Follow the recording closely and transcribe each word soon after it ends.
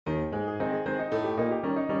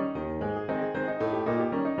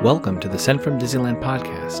Welcome to the Sent from Disneyland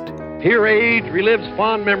podcast. Here age relives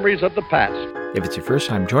fond memories of the past. If it's your first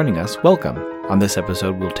time joining us, welcome. On this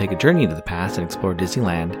episode, we'll take a journey into the past and explore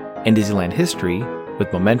Disneyland and Disneyland history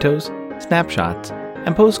with mementos, snapshots,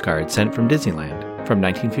 and postcards sent from Disneyland from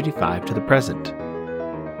 1955 to the present.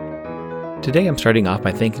 Today I'm starting off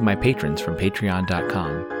by thanking my patrons from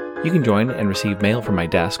patreon.com. You can join and receive mail from my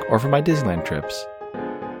desk or from my Disneyland trips.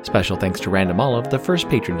 Special thanks to Random Olive, the first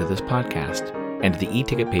patron to this podcast, and to the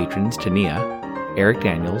e-ticket patrons Tania, Eric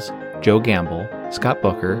Daniels, Joe Gamble, Scott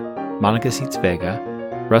Booker, Monica Seitz Vega,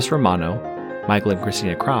 Russ Romano, Michael and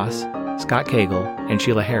Christina Cross, Scott Cagle, and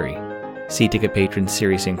Sheila Harry. C-ticket patrons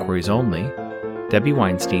Serious Inquiries Only, Debbie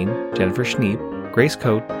Weinstein, Jennifer Schneep, Grace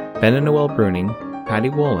Coate, Ben and Noel Bruning, Patty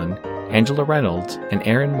Wolin, Angela Reynolds, and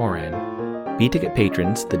Aaron Moran. B-ticket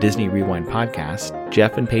patrons The Disney Rewind Podcast,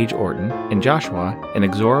 Jeff and Paige Orton, and Joshua, and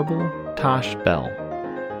Exorable Tosh Bell.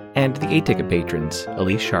 And the A-ticket patrons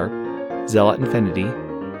Elise Sharp, Zealot Infinity,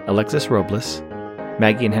 Alexis Robles,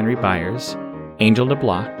 Maggie and Henry Byers, Angel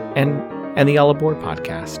DeBlois, and the All Aboard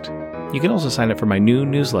podcast. You can also sign up for my new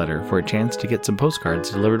newsletter for a chance to get some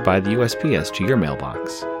postcards delivered by the USPS to your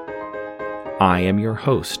mailbox. I am your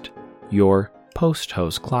host, your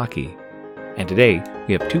post-host Clocky, and today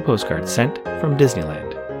we have 2 postcards sent from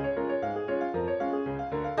Disneyland.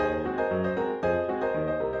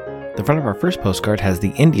 The front of our first postcard has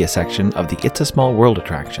the India section of the It's a Small World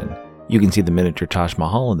attraction. You can see the miniature Taj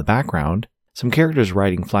Mahal in the background, some characters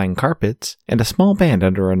riding flying carpets, and a small band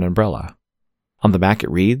under an umbrella. On the back it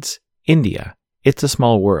reads, India, It's a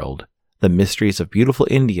Small World. The mysteries of beautiful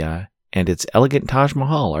India and its elegant Taj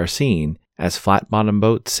Mahal are seen as flat-bottomed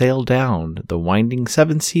boats sail down the winding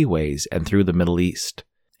 7 seaways and through the Middle East.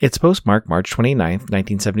 It's postmarked March 29,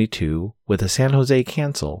 1972, with a San Jose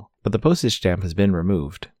cancel, but the postage stamp has been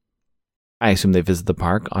removed. I assume they visited the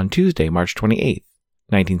park on Tuesday, March 28,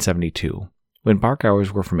 1972, when park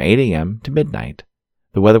hours were from 8 a.m. to midnight.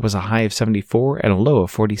 The weather was a high of 74 and a low of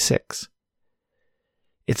 46.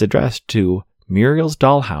 It's addressed to Muriel's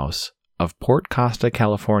Dollhouse of Port Costa,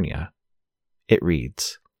 California. It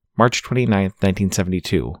reads, March 29,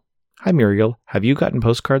 1972. Hi Muriel, have you gotten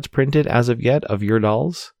postcards printed as of yet of your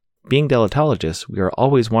dolls? Being delatologists, we are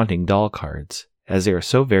always wanting doll cards, as they are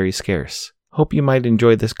so very scarce. Hope you might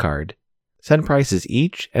enjoy this card. Send prices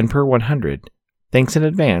each and per 100. Thanks in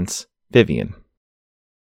advance, Vivian.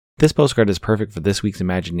 This postcard is perfect for this week's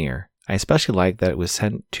Imagineer. I especially like that it was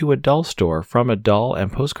sent to a doll store from a doll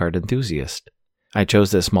and postcard enthusiast. I chose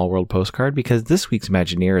this Small World postcard because this week's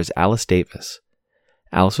Imagineer is Alice Davis.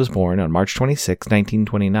 Alice was born on March 26,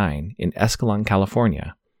 1929, in Escalon,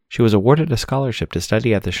 California. She was awarded a scholarship to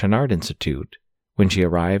study at the Chouinard Institute. When she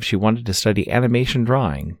arrived, she wanted to study animation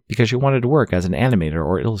drawing because she wanted to work as an animator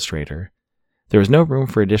or illustrator. There was no room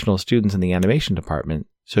for additional students in the animation department,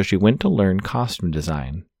 so she went to learn costume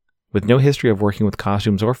design. With no history of working with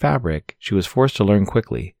costumes or fabric, she was forced to learn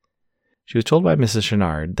quickly. She was told by Mrs.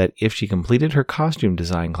 Chouinard that if she completed her costume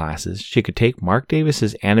design classes, she could take Mark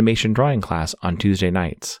Davis's animation drawing class on Tuesday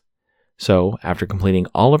nights. So, after completing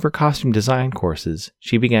all of her costume design courses,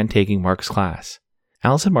 she began taking Mark's class.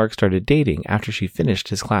 Alice and Mark started dating after she finished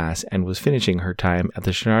his class and was finishing her time at the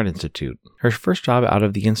Chouinard Institute. Her first job out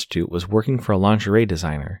of the institute was working for a lingerie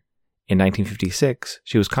designer. In 1956,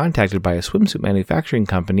 she was contacted by a swimsuit manufacturing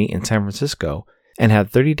company in San Francisco and had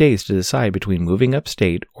 30 days to decide between moving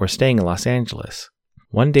upstate or staying in Los Angeles.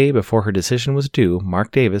 One day before her decision was due,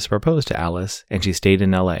 Mark Davis proposed to Alice and she stayed in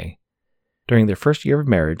LA. During their first year of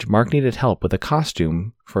marriage, Mark needed help with a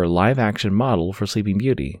costume for a live-action model for Sleeping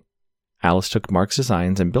Beauty. Alice took Mark's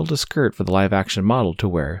designs and built a skirt for the live-action model to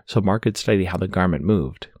wear so Mark could study how the garment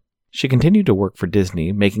moved. She continued to work for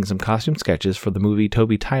Disney, making some costume sketches for the movie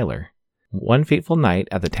Toby Tyler. One fateful night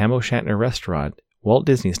at the Tam O'Shanter restaurant, Walt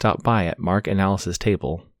Disney stopped by at Mark and Alice's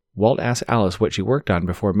table. Walt asked Alice what she worked on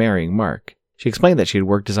before marrying Mark. She explained that she had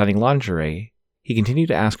worked designing lingerie. He continued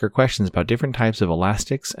to ask her questions about different types of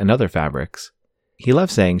elastics and other fabrics. He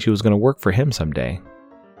left saying she was going to work for him someday.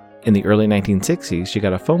 In the early 1960s, she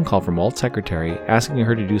got a phone call from Walt's secretary asking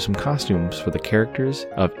her to do some costumes for the characters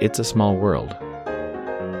of It's a Small World.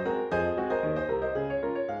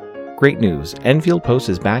 Great news! Enfield Post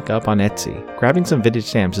is back up on Etsy. Grabbing some vintage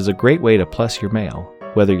stamps is a great way to plus your mail.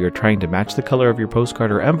 Whether you're trying to match the color of your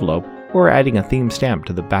postcard or envelope, or adding a themed stamp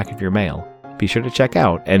to the back of your mail, be sure to check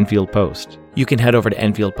out Enfield Post. You can head over to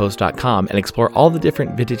EnfieldPost.com and explore all the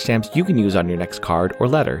different vintage stamps you can use on your next card or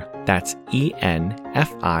letter. That's ENFIELDPOST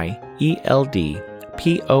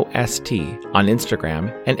on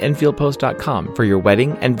Instagram and EnfieldPost.com for your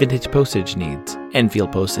wedding and vintage postage needs.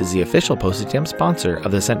 Enfield Post is the official postage stamp sponsor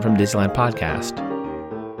of the Sent from Disneyland podcast.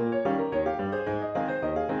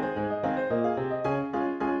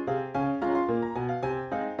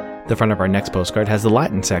 The front of our next postcard has the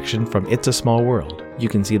Latin section from It's a Small World. You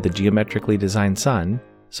can see the geometrically designed sun,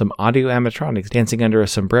 some audio animatronics dancing under a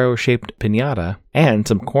sombrero-shaped piñata, and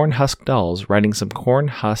some corn husk dolls riding some corn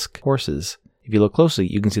husk horses. If you look closely,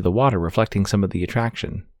 you can see the water reflecting some of the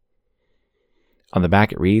attraction. On the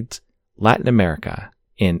back it reads, Latin America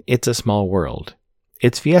in It's a Small World.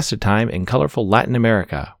 It's fiesta time in colorful Latin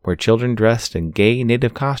America, where children dressed in gay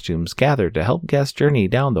native costumes gather to help guests journey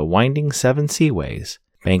down the winding 7 seaways.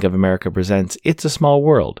 Bank of America presents It's a Small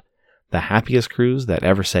World, the happiest cruise that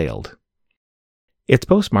ever sailed. It's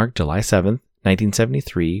postmarked July 7th,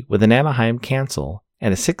 1973, with an Anaheim cancel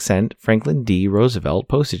and a 6-cent Franklin D. Roosevelt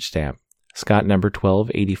postage stamp, Scott number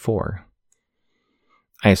 1284.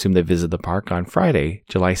 I assume they visited the park on Friday,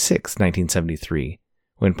 July 6, 1973,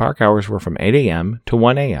 when park hours were from 8 a.m. to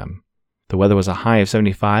 1 a.m. The weather was a high of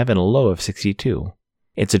 75 and a low of 62.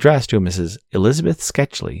 It's addressed to Mrs. Elizabeth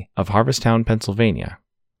Sketchley of Harvestown, Pennsylvania.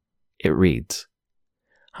 It reads,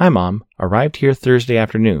 Hi Mom, arrived here Thursday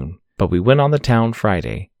afternoon, but we went on the town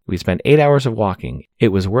Friday. We spent 8 hours of walking. It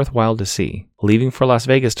was worthwhile to see. Leaving for Las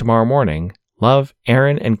Vegas tomorrow morning. Love,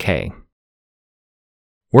 Aaron and Kay.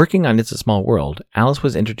 Working on It's a Small World, Alice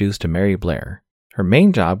was introduced to Mary Blair. Her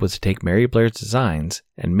main job was to take Mary Blair's designs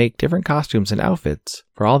and make different costumes and outfits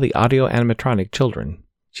for all the audio animatronic children.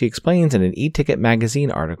 She explains in an e-ticket magazine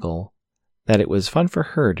article that it was fun for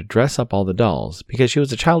her to dress up all the dolls because she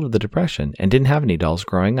was a child of the Depression and didn't have any dolls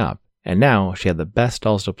growing up, and now she had the best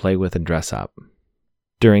dolls to play with and dress up.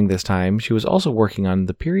 During this time, she was also working on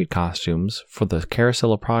the period costumes for the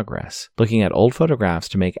Carousel of Progress, looking at old photographs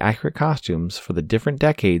to make accurate costumes for the different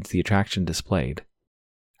decades the attraction displayed.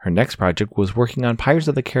 Her next project was working on Pirates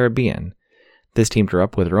of the Caribbean. This teamed her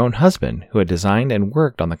up with her own husband, who had designed and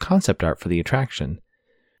worked on the concept art for the attraction.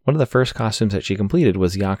 One of the first costumes that she completed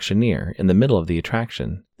was the auctioneer in the middle of the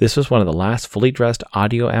attraction. This was one of the last fully dressed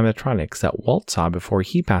audio animatronics that Walt saw before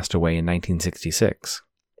he passed away in 1966.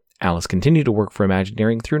 Alice continued to work for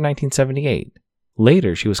Imagineering through 1978.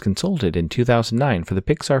 Later, she was consulted in 2009 for the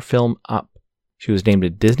Pixar film Up. She was named a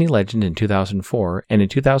Disney Legend in 2004, and in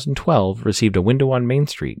 2012 received a window on Main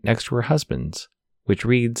Street next to her husband's, which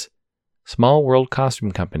reads, Small World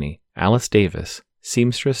Costume Company, Alice Davis,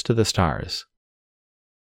 Seamstress to the Stars.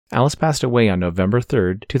 Alice passed away on November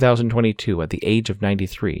 3, 2022 at the age of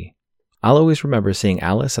 93. I'll always remember seeing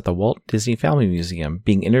Alice at the Walt Disney Family Museum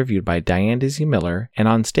being interviewed by Diane Dizzy Miller and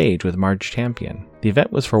on stage with Marge Champion. The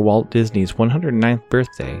event was for Walt Disney's 109th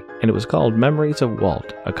birthday, and it was called Memories of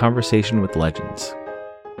Walt, A Conversation with Legends.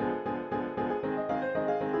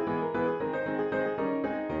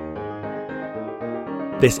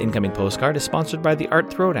 This incoming postcard is sponsored by the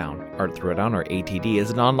Art Throwdown. Art Throwdown, or ATD,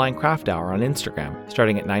 is an online craft hour on Instagram,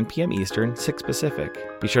 starting at 9 p.m. Eastern, 6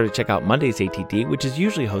 Pacific. Be sure to check out Monday's ATD, which is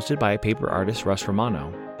usually hosted by paper artist Russ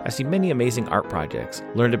Romano. I see many amazing art projects,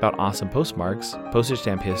 learned about awesome postmarks, postage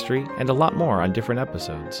stamp history, and a lot more on different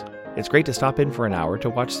episodes. It's great to stop in for an hour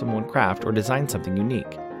to watch someone craft or design something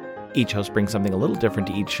unique. Each host brings something a little different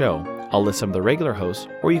to each show. I'll list some of the regular hosts,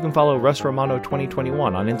 or you can follow Russ Romano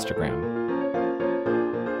 2021 on Instagram.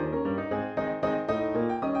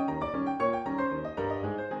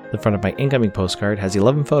 The front of my incoming postcard has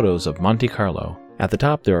 11 photos of Monte Carlo. At the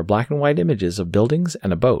top, there are black and white images of buildings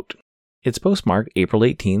and a boat. It's postmarked April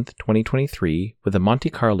 18, 2023, with a Monte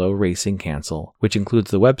Carlo racing cancel, which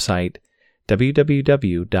includes the website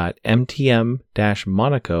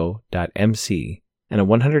www.mtm-monaco.mc and a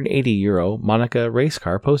 €180 Monaca race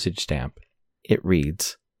car postage stamp. It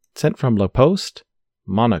reads, Sent from La Poste,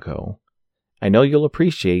 Monaco. I know you'll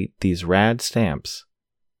appreciate these rad stamps.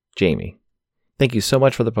 Jamie. Thank you so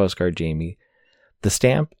much for the postcard, Jamie. The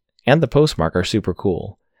stamp and the postmark are super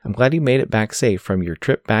cool. I'm glad you made it back safe from your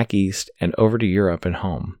trip back east and over to Europe and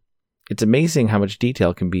home. It's amazing how much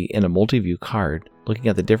detail can be in a multi-view card, looking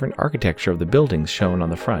at the different architecture of the buildings shown on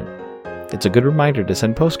the front. It's a good reminder to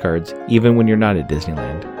send postcards even when you're not at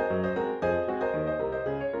Disneyland.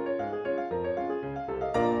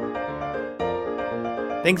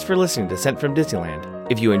 Thanks for listening to Sent from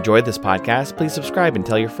Disneyland. If you enjoyed this podcast, please subscribe and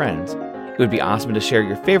tell your friends. It would be awesome to share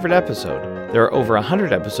your favorite episode. There are over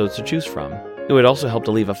 100 episodes to choose from. It would also help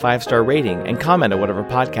to leave a 5-star rating and comment at whatever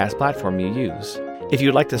podcast platform you use. If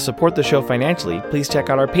you'd like to support the show financially, please check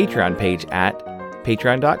out our Patreon page at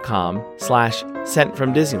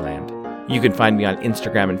patreon.com/SentFromDisneyland. You can find me on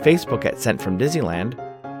Instagram and Facebook at Sent From Disneyland,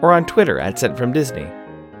 or on Twitter at Sent From Disney.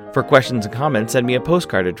 For questions and comments, send me a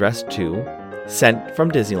postcard addressed to Sent From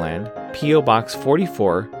Disneyland, P.O. Box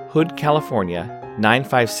 44, Hood, California,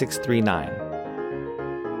 95639.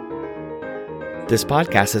 This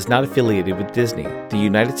podcast is not affiliated with Disney, the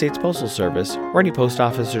United States Postal Service, or any post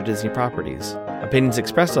office or Disney properties. Opinions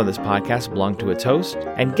expressed on this podcast belong to its host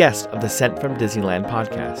and guests of the Sent from Disneyland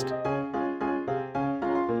podcast.